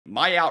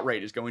my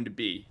outright is going to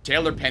be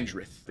Taylor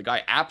Pendrith. The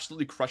guy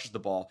absolutely crushes the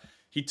ball.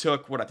 He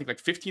took, what I think,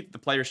 like 15th at the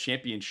Players'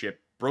 Championship,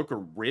 broke a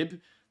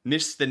rib,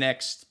 missed the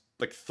next,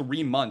 like,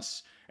 3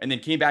 months, and then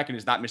came back and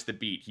has not missed a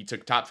beat. He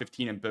took top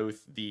 15 in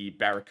both the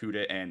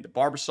Barracuda and the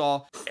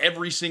Barbasol.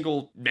 Every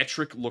single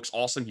metric looks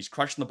awesome. He's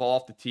crushing the ball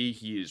off the tee.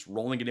 He is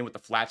rolling it in with the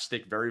flat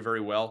stick very,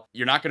 very well.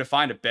 You're not going to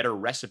find a better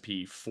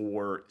recipe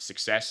for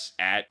success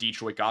at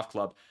Detroit Golf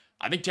Club.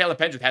 I think Taylor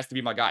Pendrith has to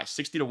be my guy.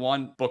 60 to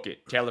 1, book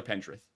it. Taylor Pendrith.